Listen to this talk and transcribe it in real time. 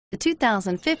The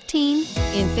 2015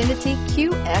 Infiniti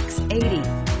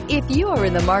QX80. If you are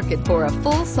in the market for a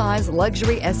full-size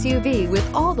luxury SUV with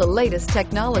all the latest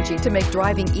technology to make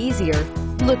driving easier,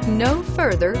 look no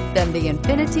further than the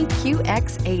Infiniti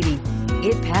QX80.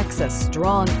 It packs a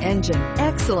strong engine,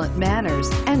 excellent manners,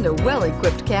 and a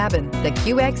well-equipped cabin. The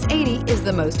QX80 is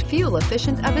the most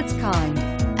fuel-efficient of its kind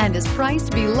and is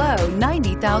priced below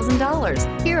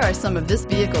 $90,000. Here are some of this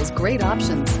vehicle's great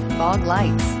options: fog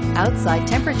lights, outside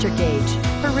temperature gauge,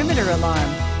 perimeter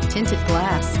alarm, tinted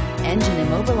glass, engine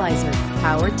immobilizer,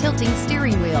 power tilting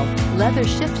steering wheel, leather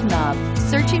shift knob.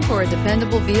 Searching for a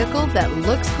dependable vehicle that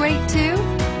looks great too?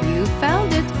 You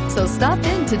found it, so stop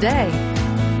in today.